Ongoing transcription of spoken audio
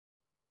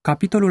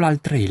Capitolul al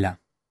 3-lea.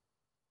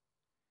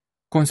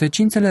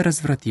 Consecințele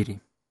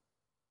răzvrătirii.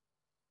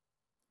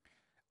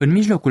 În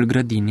mijlocul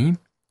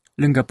grădinii,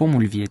 lângă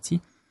pomul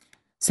vieții,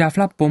 se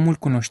afla pomul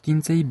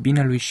cunoștinței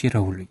binelui și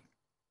răului.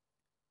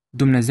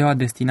 Dumnezeu a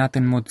destinat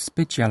în mod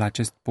special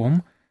acest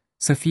pom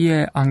să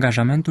fie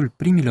angajamentul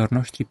primilor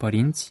noștri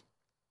părinți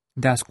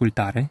de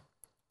ascultare,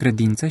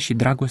 credință și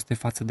dragoste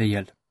față de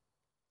el.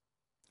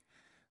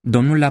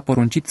 Domnul le-a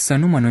poruncit să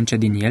nu mănânce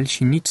din el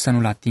și nici să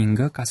nu-l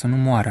atingă ca să nu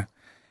moară.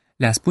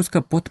 Le-a spus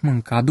că pot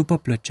mânca după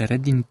plăcere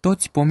din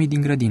toți pomii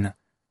din grădină,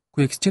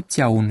 cu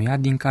excepția unuia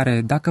din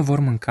care, dacă vor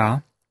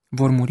mânca,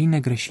 vor muri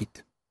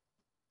negreșit.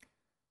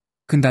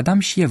 Când Adam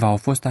și Eva au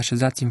fost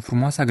așezați în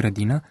frumoasa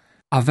grădină,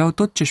 aveau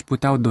tot ce-și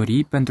puteau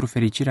dori pentru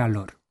fericirea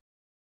lor.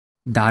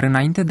 Dar,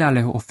 înainte de a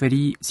le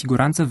oferi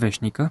siguranță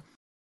veșnică,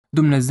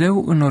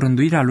 Dumnezeu, în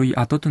orânduirea lui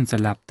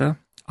atotînțeleaptă,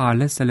 a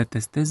ales să le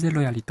testeze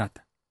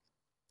loialitatea.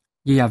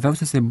 Ei aveau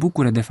să se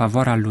bucure de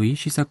favoarea lui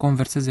și să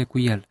converseze cu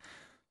el.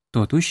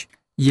 Totuși,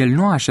 el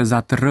nu a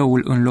așezat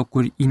răul în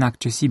locuri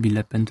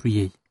inaccesibile pentru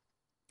ei.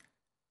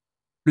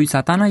 Lui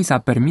Satana i s-a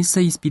permis să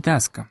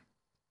ispitească.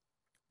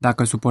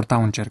 Dacă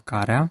suportau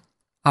încercarea,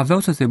 aveau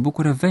să se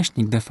bucure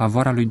veșnic de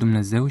favoarea lui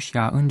Dumnezeu și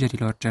a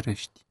îngerilor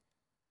cerești.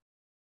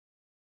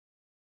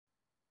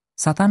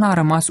 Satana a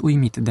rămas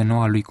uimit de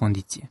noua lui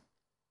condiție.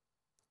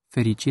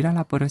 Fericirea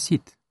l-a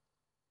părăsit.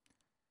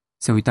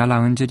 Se uita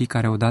la îngerii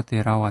care odată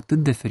erau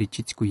atât de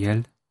fericiți cu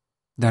el,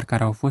 dar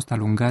care au fost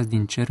alungați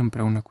din cer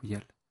împreună cu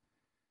el.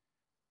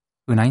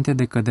 Înainte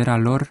de căderea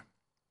lor,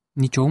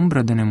 nicio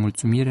umbră de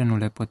nemulțumire nu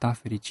le păta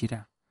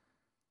fericirea.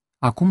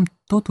 Acum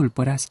totul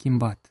părea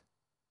schimbat.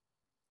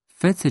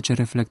 Fețe ce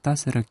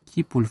reflectaseră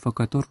chipul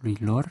făcătorului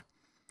lor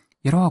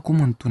erau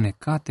acum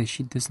întunecate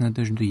și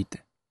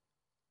deznădăjduite.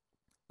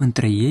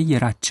 Între ei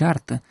era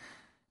ceartă,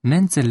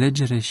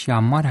 neînțelegere și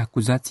amare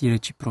acuzații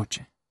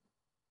reciproce.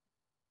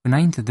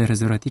 Înainte de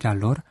răzvrătirea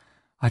lor,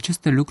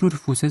 aceste lucruri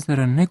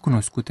fuseseră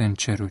necunoscute în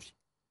ceruri.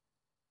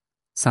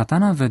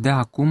 Satana vedea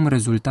acum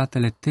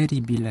rezultatele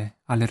teribile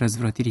ale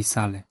răzvrătirii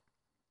sale.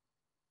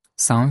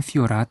 S-a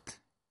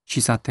înfiorat și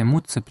s-a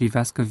temut să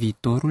privească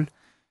viitorul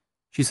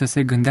și să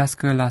se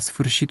gândească la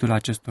sfârșitul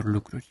acestor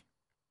lucruri.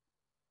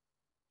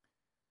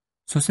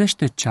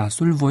 Sosește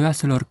ceasul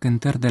voioaselor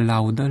cântări de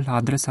laudă la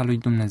adresa lui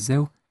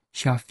Dumnezeu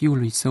și a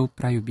Fiului Său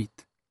prea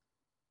iubit.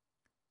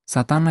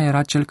 Satana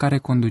era cel care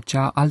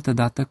conducea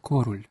altădată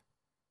corul.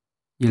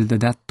 El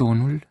dădea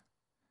tonul,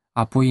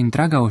 apoi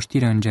întreaga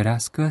oștire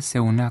îngerească se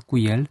unea cu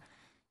el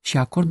și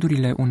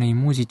acordurile unei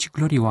muzici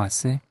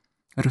glorioase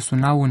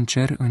răsunau în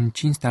cer în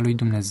cinstea lui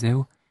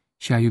Dumnezeu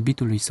și a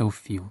iubitului Său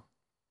Fiu.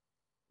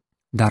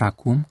 Dar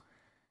acum,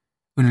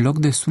 în loc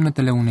de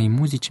sunetele unei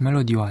muzici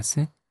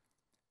melodioase,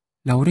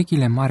 la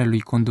urechile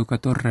marelui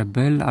conducător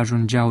rebel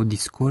ajungeau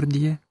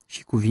discordie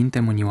și cuvinte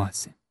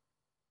mânioase.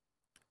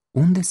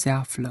 Unde se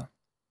află?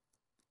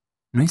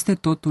 Nu este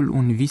totul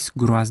un vis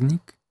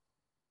groaznic?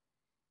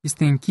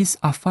 Este închis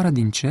afară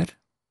din cer?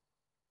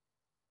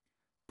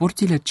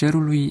 Porțile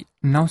cerului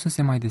n-au să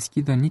se mai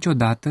deschidă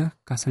niciodată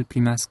ca să-l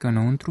primească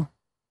înăuntru?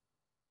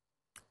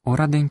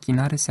 Ora de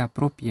închinare se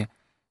apropie,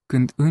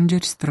 când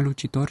îngeri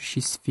strălucitori și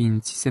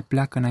sfinți se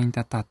pleacă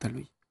înaintea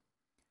Tatălui.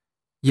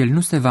 El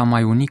nu se va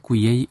mai uni cu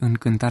ei în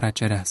cântarea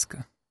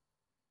cerească.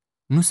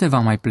 Nu se va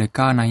mai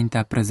pleca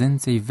înaintea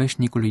prezenței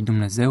veșnicului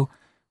Dumnezeu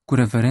cu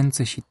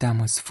reverență și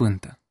teamă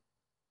sfântă.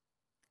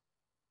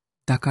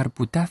 Dacă ar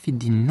putea fi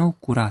din nou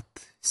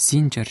curat,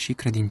 sincer și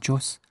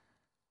credincios,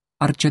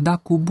 ar ceda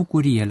cu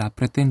bucurie la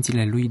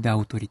pretențiile lui de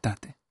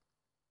autoritate.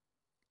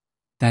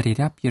 Dar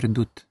era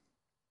pierdut.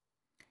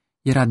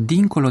 Era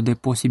dincolo de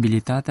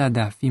posibilitatea de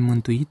a fi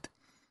mântuit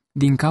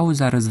din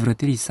cauza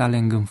răzvrătirii sale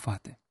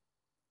îngânfate.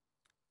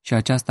 Și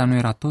aceasta nu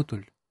era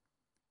totul.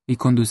 Îi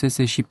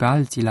condusese și pe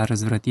alții la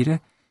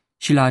răzvrătire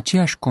și la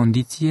aceeași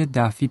condiție de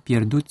a fi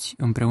pierduți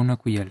împreună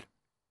cu el.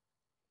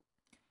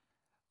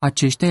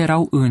 Aceștia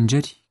erau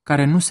îngeri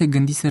care nu se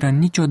gândiseră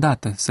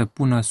niciodată să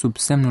pună sub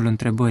semnul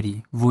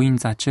întrebării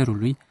voința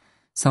cerului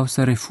sau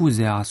să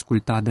refuze a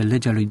asculta de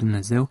legea lui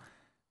Dumnezeu,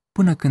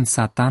 până când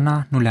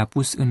Satana nu le-a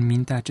pus în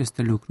minte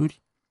aceste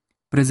lucruri,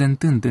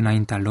 prezentând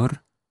înaintea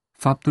lor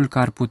faptul că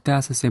ar putea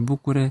să se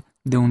bucure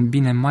de un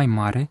bine mai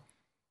mare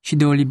și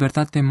de o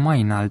libertate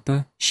mai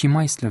înaltă și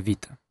mai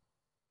slăvită.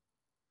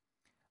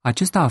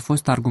 Acesta a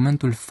fost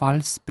argumentul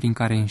fals prin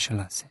care îi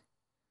înșelase.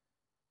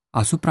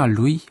 Asupra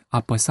lui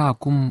apăsa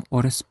acum o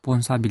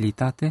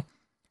responsabilitate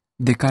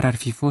de care ar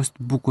fi fost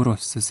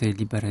bucuros să se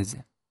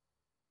elibereze.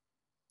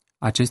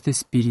 Aceste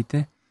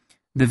spirite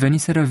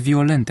deveniseră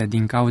violente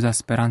din cauza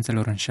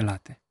speranțelor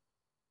înșelate.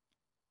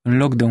 În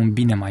loc de un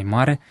bine mai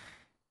mare,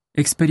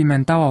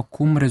 experimentau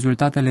acum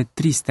rezultatele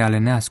triste ale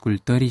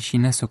neascultării și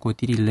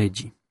nesocotirii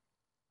legii.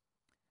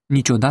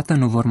 Niciodată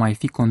nu vor mai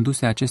fi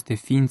conduse aceste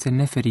ființe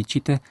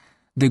nefericite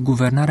de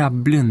guvernarea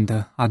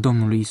blândă a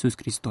Domnului Isus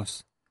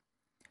Hristos.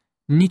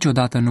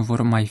 Niciodată nu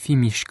vor mai fi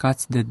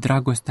mișcați de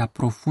dragostea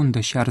profundă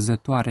și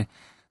arzătoare,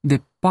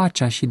 de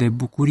pacea și de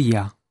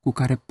bucuria cu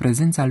care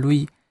prezența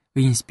lui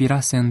îi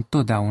inspirase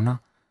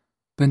întotdeauna,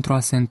 pentru a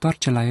se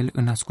întoarce la el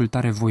în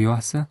ascultare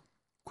voioasă,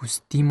 cu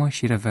stimă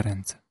și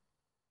reverență.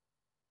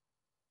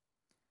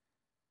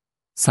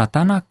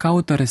 Satana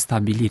caută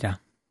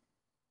restabilirea.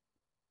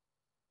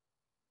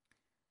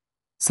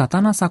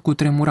 Satana s-a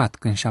cutremurat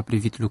când și-a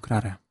privit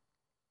lucrarea.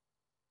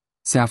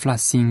 Se afla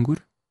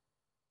singur,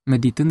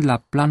 meditând la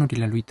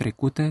planurile lui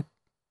trecute,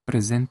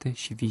 prezente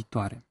și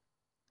viitoare.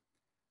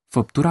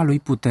 Făptura lui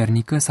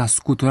puternică s-a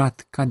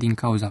scuturat ca din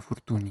cauza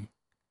furtunii.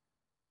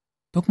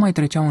 Tocmai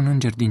trecea un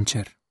înger din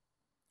cer.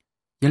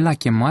 El l-a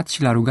chemat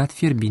și l-a rugat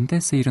fierbinte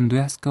să-i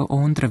rânduiască o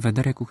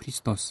întrevedere cu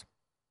Hristos.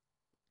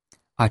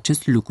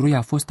 Acest lucru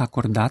i-a fost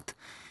acordat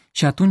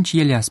și atunci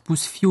el i-a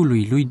spus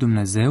Fiului lui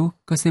Dumnezeu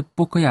că se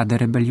pocăia de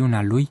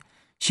rebeliunea lui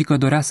și că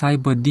dorea să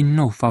aibă din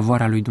nou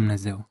favoarea lui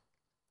Dumnezeu.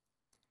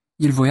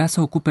 El voia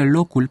să ocupe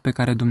locul pe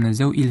care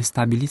Dumnezeu îl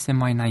stabilise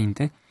mai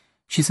înainte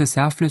și să se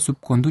afle sub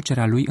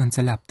conducerea lui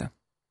înțeleaptă.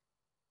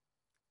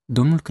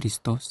 Domnul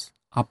Hristos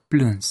a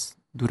plâns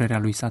durerea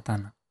lui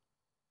Satana,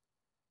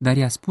 dar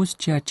i-a spus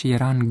ceea ce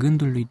era în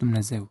gândul lui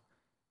Dumnezeu,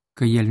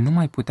 că el nu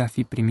mai putea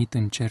fi primit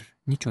în cer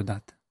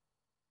niciodată.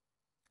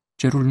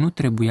 Cerul nu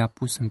trebuia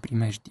pus în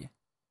primejdie.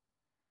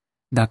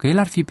 Dacă el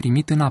ar fi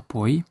primit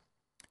înapoi,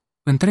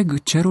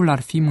 întreg cerul ar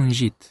fi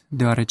mânjit,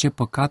 deoarece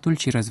păcatul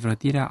și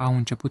răzvrătirea au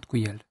început cu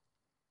el.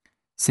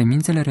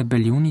 Semințele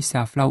rebeliunii se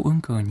aflau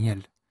încă în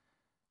el.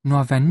 Nu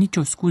avea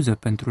nicio scuză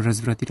pentru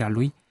răzvrătirea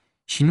lui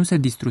și nu se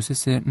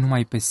distrusese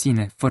numai pe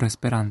sine, fără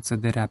speranță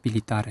de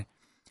reabilitare,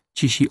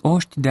 ci și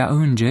oști de-a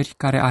îngeri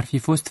care ar fi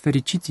fost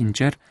fericiți în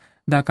cer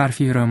dacă ar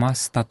fi rămas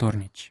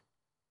statornici.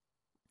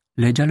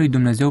 Legea lui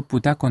Dumnezeu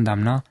putea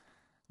condamna,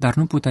 dar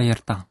nu putea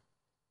ierta.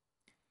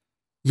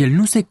 El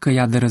nu se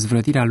căia de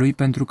răzvrătirea lui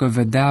pentru că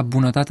vedea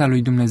bunătatea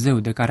lui Dumnezeu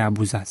de care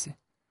abuzase.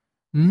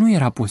 Nu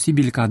era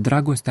posibil ca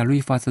dragostea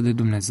lui față de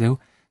Dumnezeu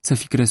să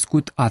fi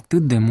crescut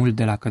atât de mult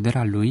de la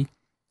căderea lui,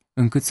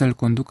 încât să-l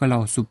conducă la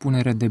o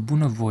supunere de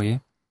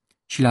bunăvoie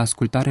și la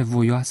ascultare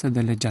voioasă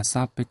de legea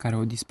sa pe care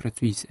o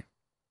disprețuise.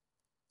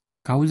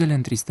 Cauzele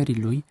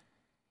întristării lui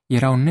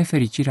erau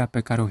nefericirea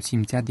pe care o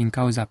simțea din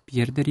cauza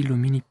pierderii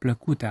luminii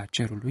plăcute a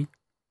cerului,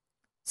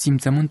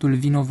 simțământul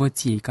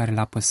vinovăției care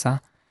l-a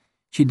păsa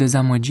și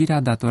dezamăgirea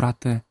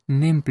datorată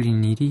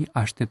neîmplinirii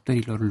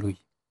așteptărilor lui.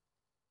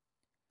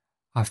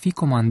 A fi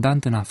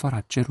comandant în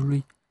afara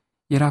cerului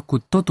era cu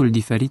totul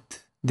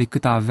diferit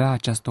decât a avea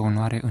această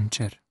onoare în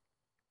cer.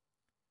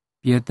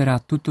 Pierderea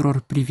tuturor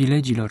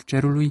privilegiilor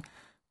cerului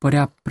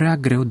părea prea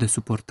greu de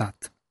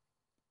suportat.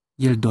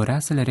 El dorea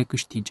să le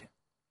recâștige.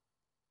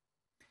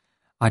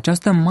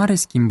 Această mare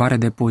schimbare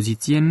de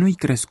poziție nu-i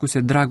crescuse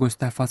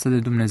dragostea față de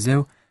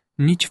Dumnezeu,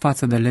 nici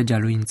față de legea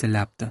lui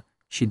înțeleaptă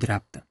și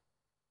dreaptă.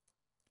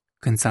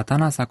 Când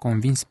Satana s-a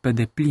convins pe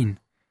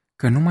deplin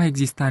că nu mai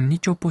exista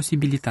nicio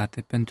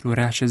posibilitate pentru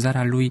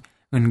reașezarea lui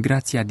în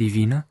grația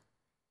divină,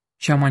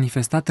 și-a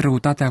manifestat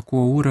răutatea cu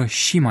o ură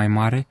și mai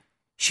mare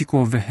și cu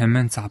o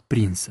vehemență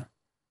aprinsă.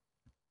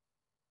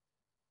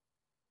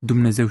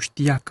 Dumnezeu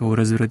știa că o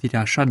răzvrătire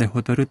așa de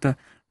hotărâtă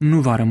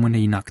nu va rămâne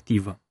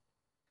inactivă.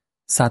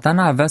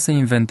 Satana avea să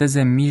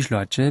inventeze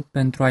mijloace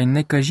pentru a-i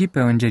necăji pe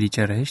îngerii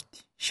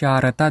cerești și a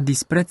arăta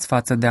dispreț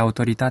față de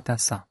autoritatea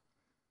sa.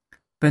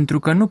 Pentru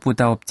că nu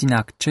putea obține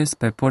acces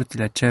pe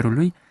porțile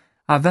cerului,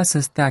 avea să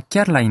stea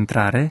chiar la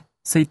intrare,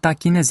 să-i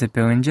tachineze pe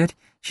îngeri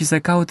și să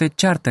caute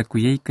ceartă cu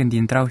ei când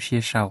intrau și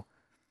ieșeau.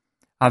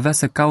 Avea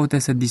să caute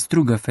să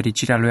distrugă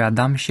fericirea lui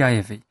Adam și a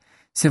Evei.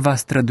 Se va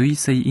strădui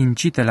să-i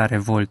incite la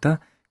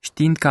revoltă,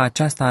 știind că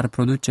aceasta ar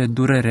produce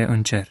durere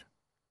în cer.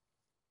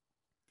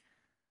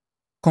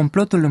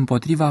 Complotul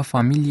împotriva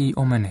familiei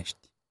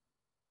omenești.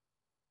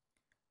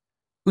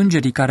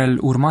 Îngerii care îl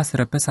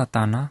urmaseră pe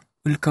Satana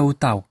îl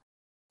căutau,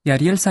 iar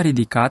el s-a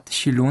ridicat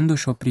și,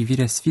 luându-și o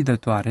privire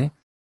sfidătoare,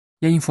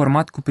 i-a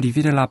informat cu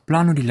privire la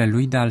planurile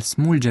lui de a-l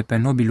smulge pe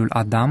nobilul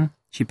Adam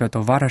și pe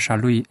tovarășa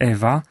lui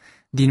Eva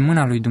din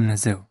mâna lui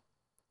Dumnezeu.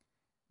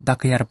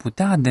 Dacă i-ar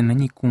putea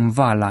ademeni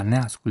cumva la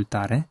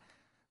neascultare,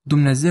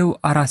 Dumnezeu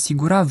ar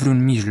asigura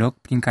vreun mijloc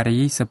prin care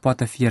ei să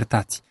poată fi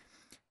iertați,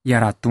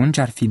 iar atunci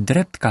ar fi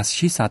drept ca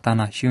și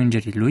Satana și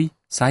îngerii lui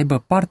să aibă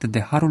parte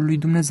de harul lui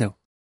Dumnezeu.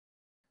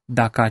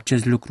 Dacă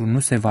acest lucru nu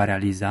se va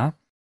realiza,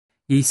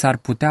 ei s-ar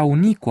putea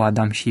uni cu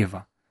Adam și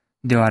Eva,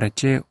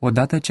 deoarece,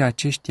 odată ce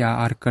aceștia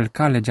ar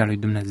călca legea lui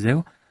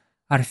Dumnezeu,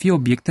 ar fi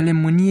obiectele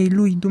mâniei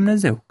lui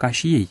Dumnezeu, ca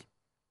și ei.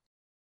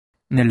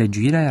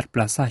 Nelegiuirea i-ar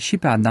plasa și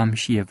pe Adam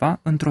și Eva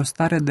într-o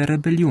stare de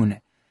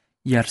rebeliune,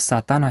 iar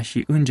Satana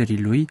și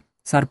îngerii lui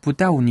s-ar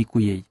putea uni cu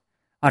ei,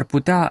 ar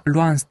putea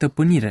lua în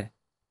stăpânire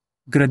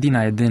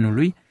grădina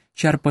Edenului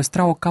și ar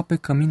păstra-o ca pe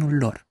căminul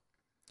lor.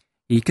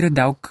 Ei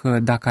credeau că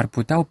dacă ar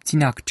putea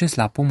obține acces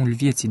la pomul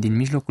vieții din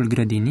mijlocul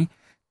grădinii,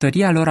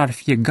 tăria lor ar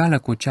fi egală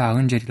cu cea a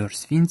îngerilor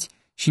sfinți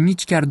și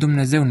nici chiar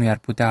Dumnezeu nu i-ar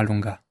putea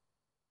alunga.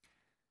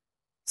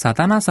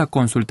 Satana s-a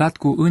consultat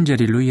cu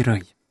îngerii lui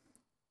răi.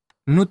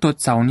 Nu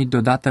toți s-au unit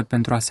deodată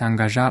pentru a se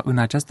angaja în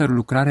această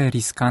lucrare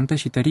riscantă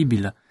și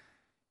teribilă.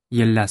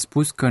 El le-a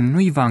spus că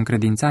nu-i va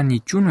încredința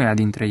niciunuia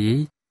dintre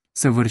ei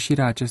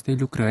săvârșirea acestei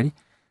lucrări,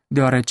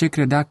 deoarece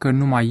credea că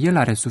numai el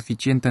are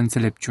suficientă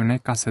înțelepciune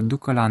ca să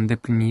ducă la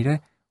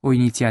îndeplinire o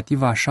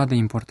inițiativă așa de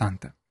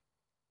importantă.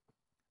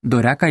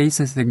 Dorea ca ei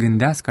să se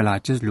gândească la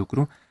acest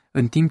lucru,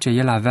 în timp ce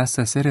el avea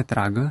să se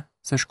retragă,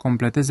 să-și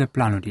completeze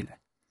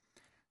planurile.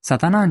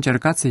 Satana a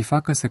încercat să-i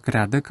facă să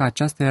creadă că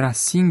aceasta era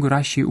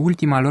singura și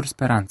ultima lor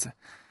speranță.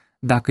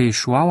 Dacă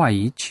eșuau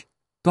aici,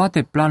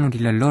 toate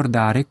planurile lor de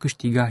a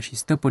recâștiga și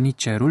stăpâni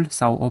cerul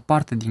sau o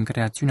parte din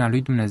creațiunea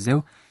lui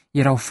Dumnezeu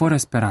erau fără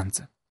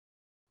speranță.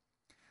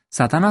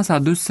 Satana s-a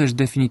dus să-și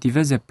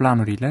definitiveze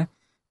planurile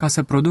ca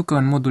să producă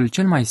în modul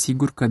cel mai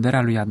sigur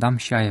căderea lui Adam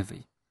și a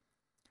Evei.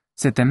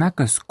 Se temea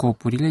că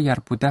scopurile i-ar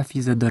putea fi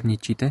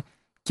zădărnicite,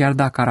 chiar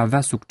dacă ar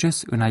avea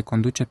succes în a-i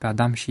conduce pe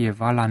Adam și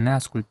Eva la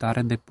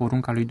neascultare de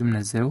porunca lui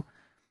Dumnezeu,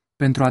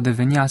 pentru a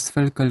deveni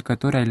astfel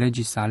călcători ai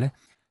legii sale,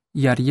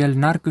 iar el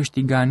n-ar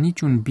câștiga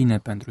niciun bine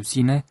pentru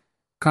sine,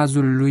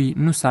 cazul lui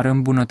nu s-ar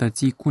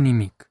îmbunătăți cu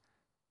nimic.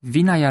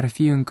 Vina i-ar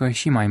fi încă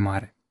și mai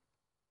mare.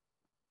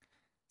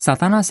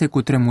 Satana se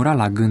cutremura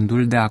la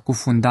gândul de a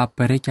cufunda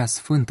perechea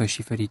sfântă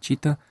și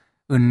fericită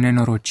în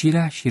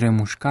nenorocirea și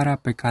remușcarea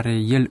pe care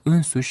el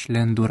însuși le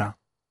îndura.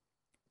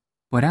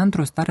 Părea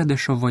într-o stare de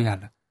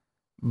șovăială.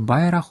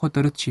 Ba era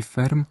hotărât și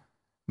ferm,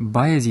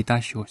 ba ezita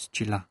și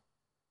oscila.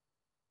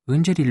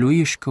 Îngerii lui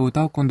își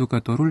căutau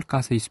conducătorul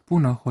ca să-i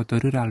spună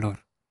hotărârea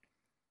lor.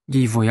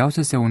 Ei voiau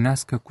să se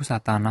unească cu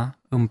Satana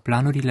în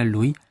planurile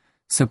lui,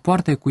 să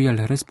poarte cu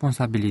el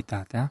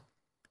responsabilitatea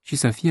și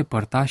să fie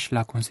părtași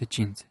la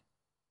consecințe.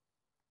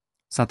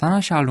 Satana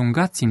și-a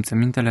alungat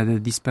simțămintele de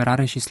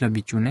disperare și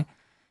slăbiciune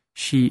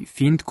și,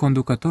 fiind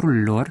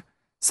conducătorul lor,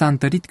 s-a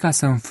întărit ca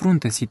să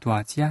înfrunte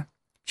situația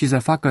și să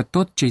facă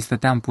tot ce îi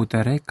stătea în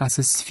putere ca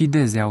să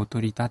sfideze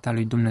autoritatea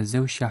lui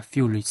Dumnezeu și a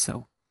Fiului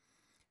Său.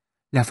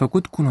 Le-a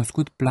făcut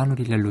cunoscut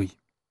planurile lui.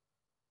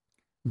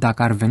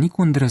 Dacă ar veni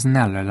cu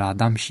îndrăzneală la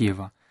Adam și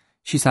Eva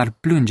și s-ar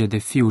plânge de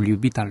Fiul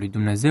iubit al lui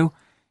Dumnezeu,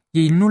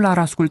 ei nu l-ar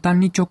asculta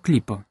nicio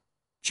clipă,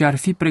 ci ar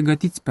fi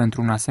pregătiți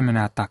pentru un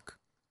asemenea atac.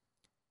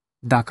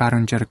 Dacă ar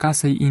încerca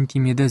să-i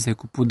intimideze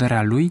cu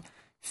puterea lui,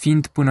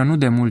 fiind până nu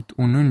de mult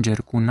un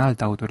înger cu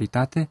înaltă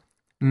autoritate,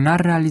 n-ar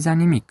realiza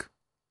nimic.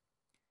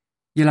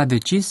 El a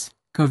decis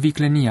că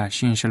viclenia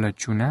și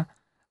înșelăciunea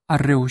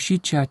ar reuși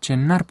ceea ce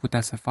n-ar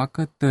putea să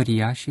facă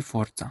tăria și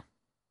forța.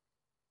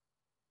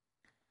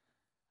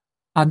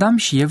 Adam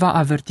și Eva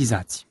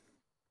avertizați.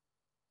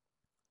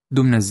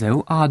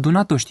 Dumnezeu a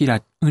adunat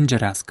oștirea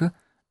îngerească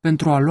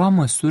pentru a lua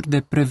măsuri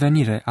de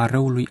prevenire a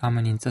răului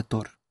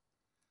amenințător.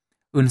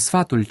 În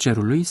sfatul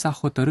cerului s-a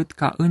hotărât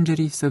ca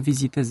îngerii să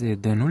viziteze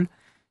Edenul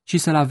și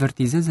să-l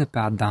avertizeze pe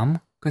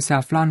Adam că se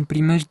afla în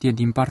primejdie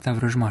din partea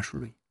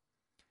vrăjmașului.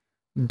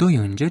 2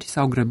 îngeri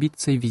s-au grăbit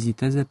să-i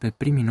viziteze pe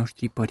primii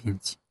noștri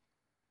părinți.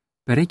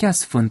 Perechea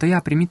sfântă i-a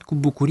primit cu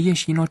bucurie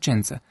și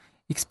inocență,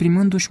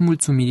 exprimându-și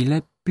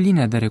mulțumirile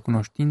pline de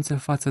recunoștință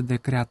față de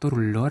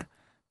Creatorul lor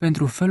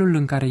pentru felul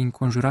în care îi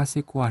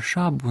înconjurase cu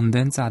așa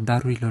abundență a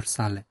darurilor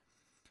sale.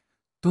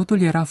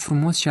 Totul era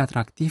frumos și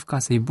atractiv ca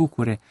să-i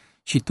bucure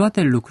și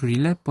toate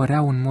lucrurile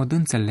păreau în mod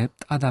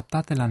înțelept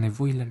adaptate la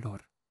nevoile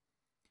lor.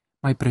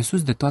 Mai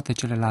presus de toate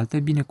celelalte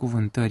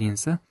binecuvântări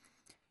însă,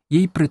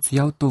 ei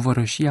prețuiau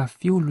tovărășia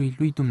Fiului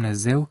lui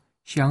Dumnezeu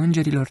și a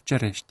îngerilor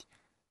cerești,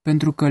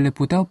 pentru că le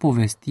puteau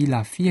povesti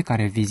la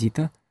fiecare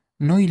vizită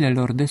noile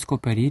lor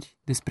descoperiri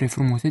despre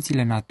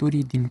frumusețile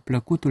naturii din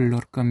plăcutul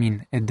lor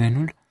cămin,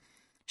 Edenul,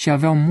 și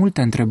aveau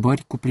multe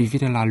întrebări cu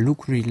privire la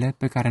lucrurile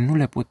pe care nu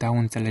le puteau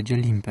înțelege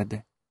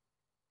limpede.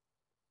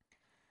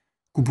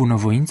 Cu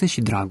bunăvoință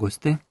și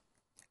dragoste,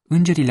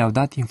 îngerii le-au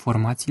dat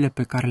informațiile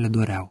pe care le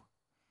doreau.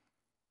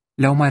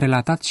 Le-au mai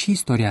relatat și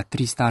istoria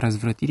tristă a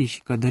răzvrătirii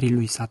și căderii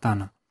lui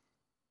Satana.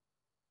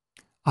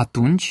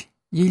 Atunci,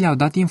 ei le-au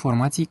dat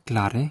informații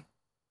clare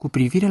cu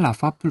privire la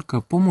faptul că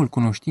pomul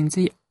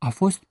cunoștinței a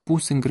fost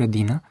pus în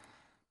grădină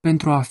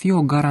pentru a fi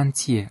o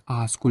garanție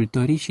a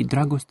ascultării și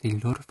dragostei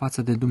lor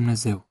față de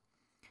Dumnezeu,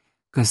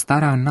 că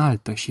starea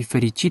înaltă și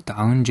fericită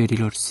a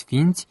îngerilor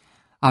sfinți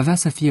avea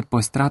să fie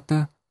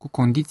păstrată cu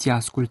condiția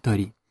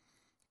ascultării,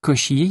 că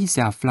și ei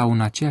se aflau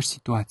în aceeași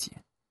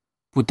situație.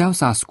 Puteau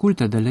să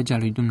asculte de legea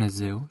lui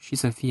Dumnezeu și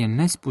să fie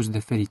nespus de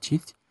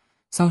fericiți,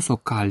 sau să o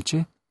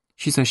calce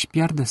și să-și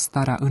piardă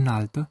starea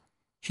înaltă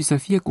și să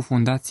fie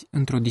cufundați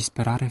într-o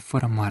disperare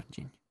fără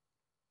margini.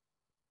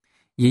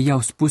 Ei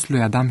au spus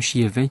lui Adam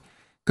și Evei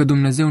că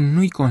Dumnezeu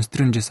nu-i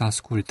constrânge să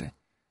asculte,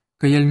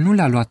 că El nu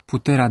le-a luat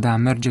puterea de a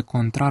merge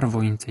contrar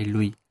voinței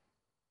Lui,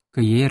 că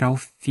ei erau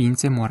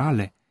ființe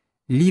morale,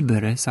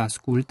 libere să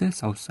asculte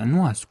sau să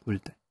nu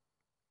asculte.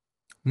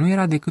 Nu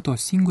era decât o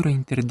singură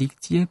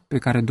interdicție pe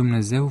care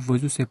Dumnezeu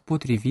văzuse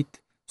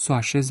potrivit să o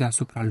așeze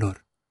asupra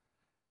lor.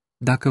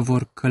 Dacă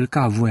vor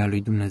călca voia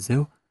lui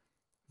Dumnezeu,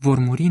 vor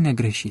muri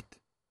negreșit.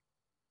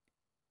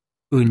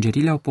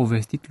 Îngerii le-au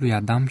povestit lui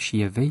Adam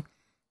și Evei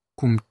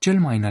cum cel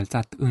mai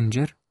înălțat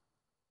înger,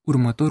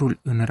 următorul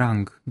în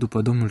rang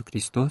după Domnul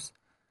Hristos,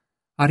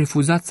 a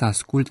refuzat să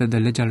asculte de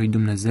legea lui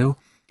Dumnezeu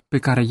pe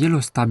care El o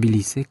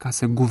stabilise ca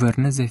să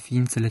guverneze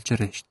ființele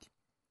cerești,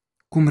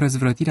 cum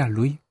răzvrătirea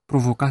lui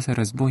provocase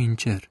război în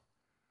cer.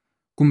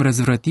 cum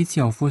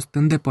răzvrătiții au fost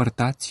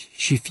îndepărtați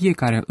și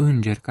fiecare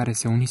înger care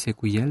se unise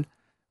cu el,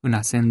 în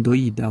a se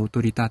îndoi de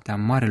autoritatea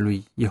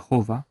Marelui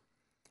Jehova,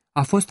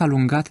 a fost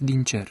alungat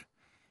din cer,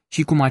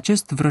 și cum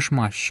acest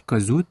vrășmaș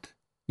căzut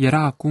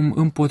era acum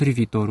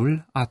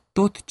împotrivitorul a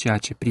tot ceea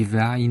ce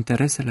privea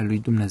interesele lui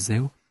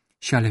Dumnezeu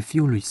și ale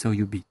Fiului Său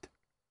iubit.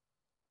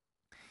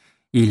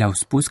 Ei le-au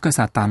spus că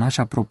Satana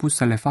și-a propus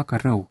să le facă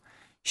rău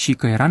și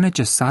că era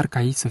necesar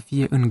ca ei să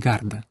fie în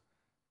gardă,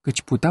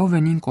 căci puteau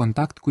veni în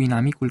contact cu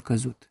inamicul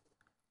căzut.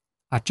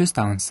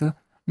 Acesta însă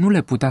nu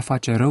le putea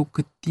face rău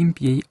cât timp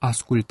ei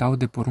ascultau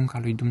de porunca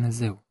lui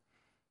Dumnezeu,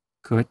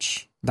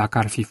 căci, dacă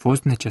ar fi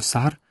fost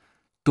necesar,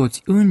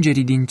 toți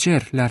îngerii din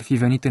cer le-ar fi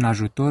venit în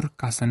ajutor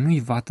ca să nu-i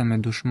vatăme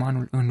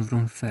dușmanul în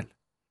vreun fel.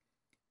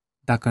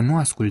 Dacă nu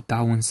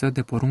ascultau însă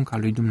de porunca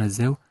lui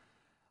Dumnezeu,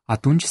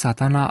 atunci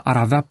Satana ar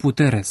avea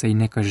putere să-i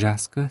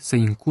necăjească,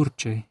 să-i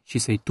încurce și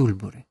să-i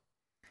tulbure.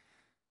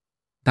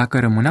 Dacă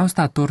rămâneau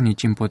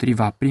statornici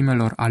împotriva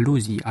primelor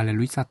aluzii ale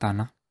lui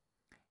Satana,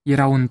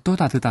 erau în tot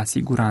atâta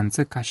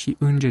siguranță ca și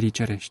îngerii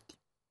cerești.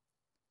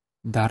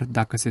 Dar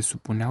dacă se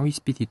supuneau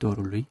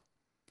ispititorului,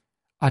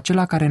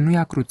 acela care nu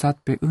i-a cruțat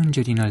pe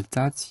îngerii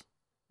înălțați,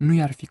 nu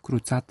i-ar fi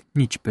cruțat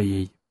nici pe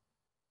ei.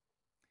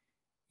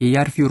 Ei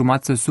ar fi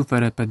urmat să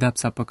sufere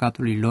pedeapsa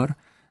păcatului lor,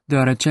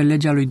 deoarece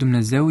legea lui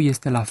Dumnezeu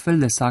este la fel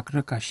de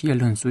sacră ca și el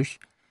însuși,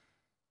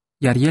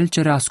 iar el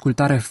cere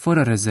ascultare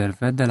fără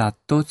rezerve de la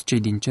toți cei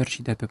din cer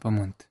și de pe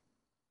pământ.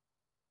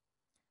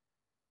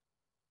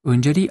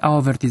 Îngerii au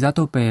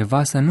avertizat-o pe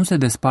Eva să nu se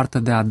despartă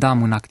de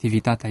Adam în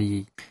activitatea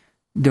ei,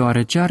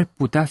 deoarece ar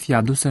putea fi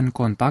adusă în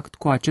contact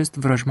cu acest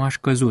vrăjmaș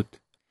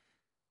căzut.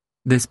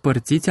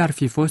 Despărțiți ar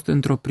fi fost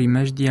într-o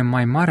primejdie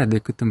mai mare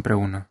decât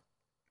împreună.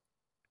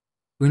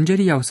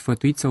 Îngerii i-au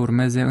sfătuit să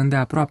urmeze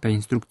îndeaproape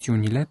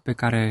instrucțiunile pe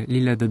care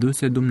li le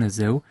dăduse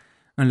Dumnezeu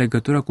în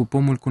legătură cu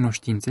pomul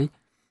cunoștinței,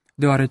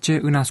 deoarece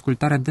în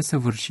ascultare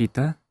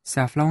desăvârșită se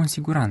aflau în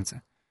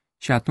siguranță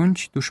și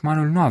atunci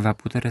dușmanul nu avea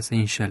putere să-i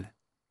înșele.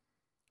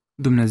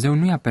 Dumnezeu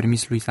nu i-a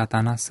permis lui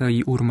Satana să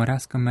îi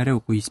urmărească mereu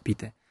cu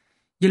ispite.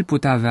 El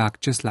putea avea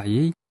acces la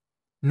ei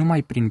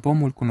numai prin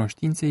pomul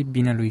cunoștinței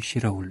binelui și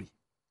răului.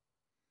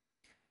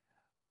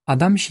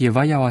 Adam și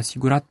Eva i-au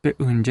asigurat pe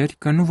îngeri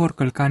că nu vor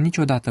călca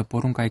niciodată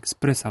porunca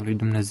expresă a lui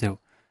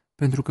Dumnezeu,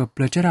 pentru că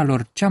plăcerea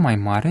lor cea mai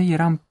mare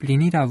era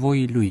împlinirea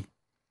voii lui.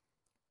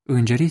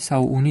 Îngerii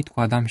s-au unit cu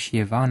Adam și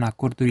Eva în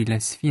acordurile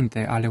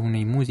sfinte ale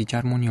unei muzici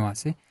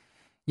armonioase,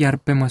 iar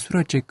pe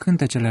măsură ce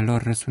cântecele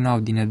lor răsunau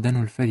din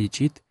Edenul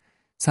fericit,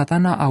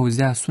 Satana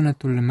auzea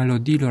sunetul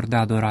melodiilor de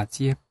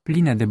adorație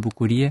pline de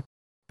bucurie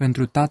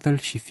pentru Tatăl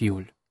și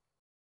Fiul.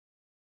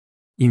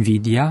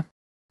 Invidia,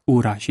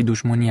 ura și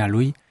dușmânia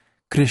lui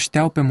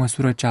creșteau pe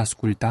măsură ce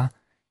asculta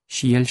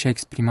și el și-a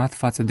exprimat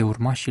față de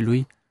urmașii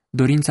lui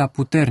dorința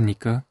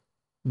puternică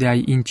de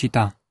a-i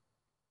incita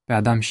pe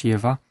Adam și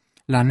Eva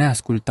la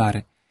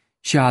neascultare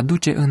și a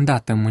aduce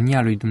îndată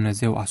mânia lui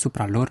Dumnezeu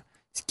asupra lor,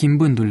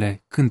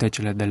 schimbându-le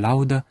cântecele de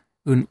laudă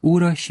în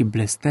ură și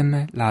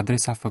blesteme la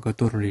adresa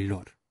făcătorului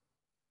lor.